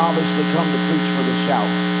haven't obviously come to preach for the shout.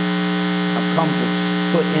 I've come to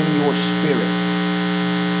put in your spirit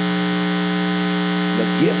the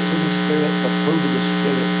gifts of the Spirit, the fruit of the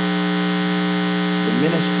Spirit, the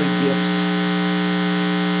ministry gifts,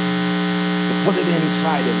 to put it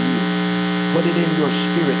inside of you. Put it in your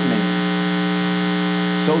spirit, man,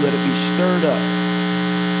 so that it be stirred up,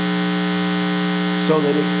 so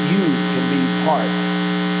that you can be part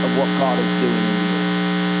of what God is doing in the earth.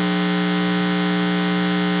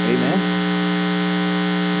 Amen.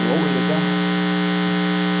 Glory to God.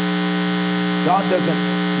 God doesn't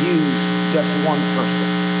use just one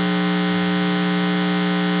person.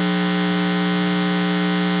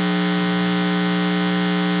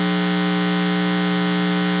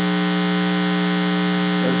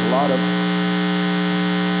 A lot of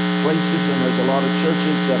places and there's a lot of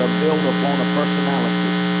churches that are built upon a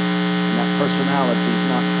personality, and that personality is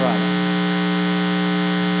not Christ.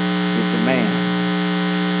 It's a man.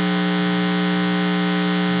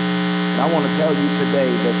 And I want to tell you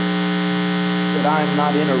today that I am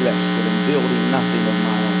not interested in building nothing of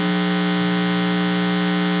my own.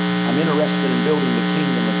 I'm interested in building the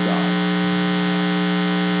kingdom of God.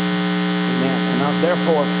 Amen. And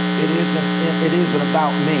therefore, it isn't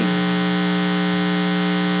about me.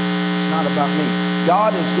 It's not about me.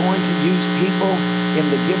 God is going to use people in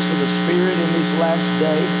the gifts of the Spirit in this last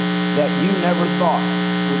day that you never thought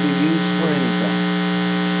would be used for anything.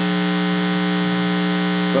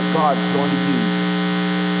 But God's going to use them.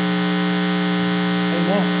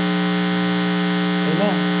 Amen.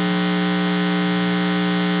 Amen.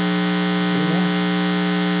 Amen.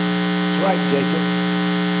 That's right, Jacob.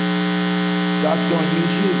 God's going to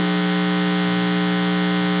use you.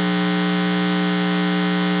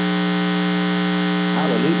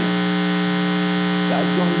 Hallelujah.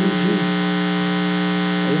 God's going to use you.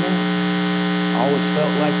 Amen. Always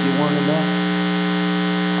felt like you weren't enough.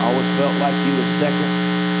 Always felt like you were second.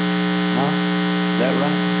 Huh? Is that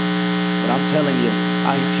right? But I'm telling you,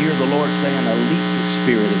 I hear the Lord saying a leap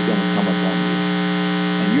spirit is going to come upon you.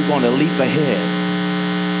 And you're going to leap ahead.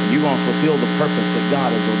 And you're going to fulfill the purpose that God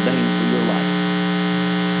has ordained for your life.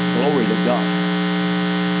 Glory to God.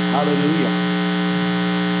 Hallelujah.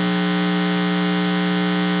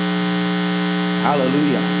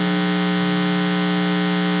 Hallelujah.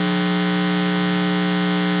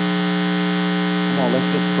 Come on, let's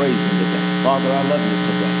just praise Him today. Father, I love you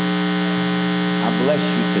today. I bless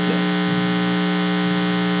you today.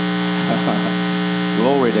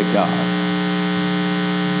 Glory to God.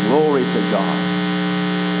 Glory to God.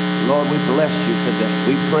 Lord, we bless you today.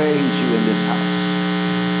 We praise you in this house.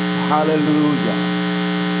 Hallelujah.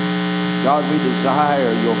 God, we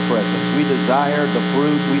desire your presence. We desire the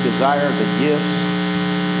fruit. We desire the gifts.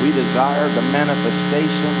 We desire the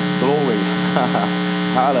manifestation. Glory.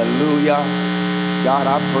 Hallelujah. God,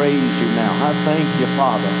 I praise you now. I thank you,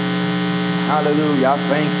 Father. Hallelujah. I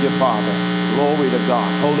thank you, Father. Glory to God.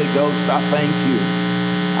 Holy Ghost, I thank you.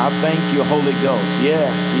 I thank you, Holy Ghost.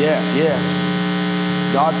 Yes, yes, yes.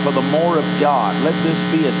 God, for the more of God. Let this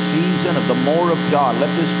be a season of the more of God.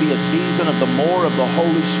 Let this be a season of the more of the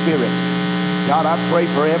Holy Spirit. God, I pray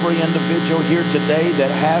for every individual here today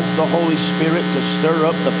that has the Holy Spirit to stir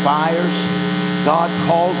up the fires. God,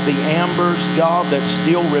 cause the ambers, God, that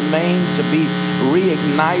still remain to be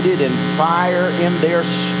reignited in fire in their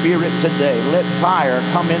spirit today. Let fire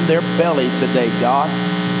come in their belly today, God,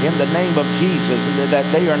 in the name of Jesus, that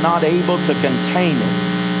they are not able to contain it,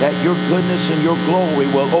 that your goodness and your glory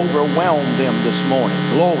will overwhelm them this morning.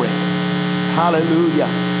 Glory. Hallelujah.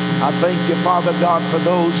 I thank you, Father God, for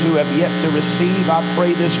those who have yet to receive. I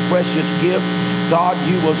pray this precious gift, God,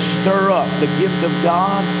 you will stir up the gift of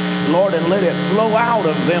God, Lord, and let it flow out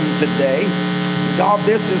of them today. God,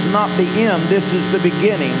 this is not the end. This is the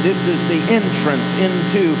beginning. This is the entrance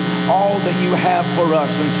into all that you have for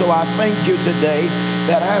us. And so I thank you today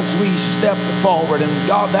that as we step forward and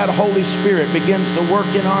God, that Holy Spirit begins to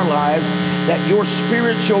work in our lives, that your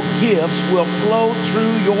spiritual gifts will flow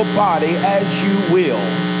through your body as you will.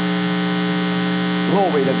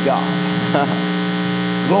 Glory to God.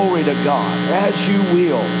 Glory to God. As you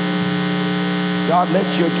will. God, let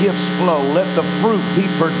your gifts flow. Let the fruit be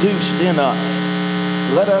produced in us.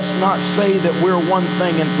 Let us not say that we're one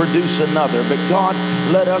thing and produce another, but God,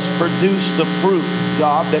 let us produce the fruit,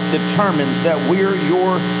 God, that determines that we're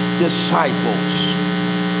your disciples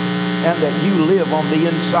and that you live on the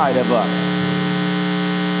inside of us.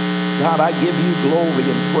 God, I give you glory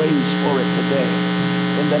and praise for it today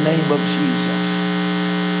in the name of Jesus.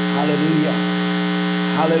 Hallelujah.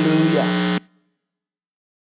 Hallelujah.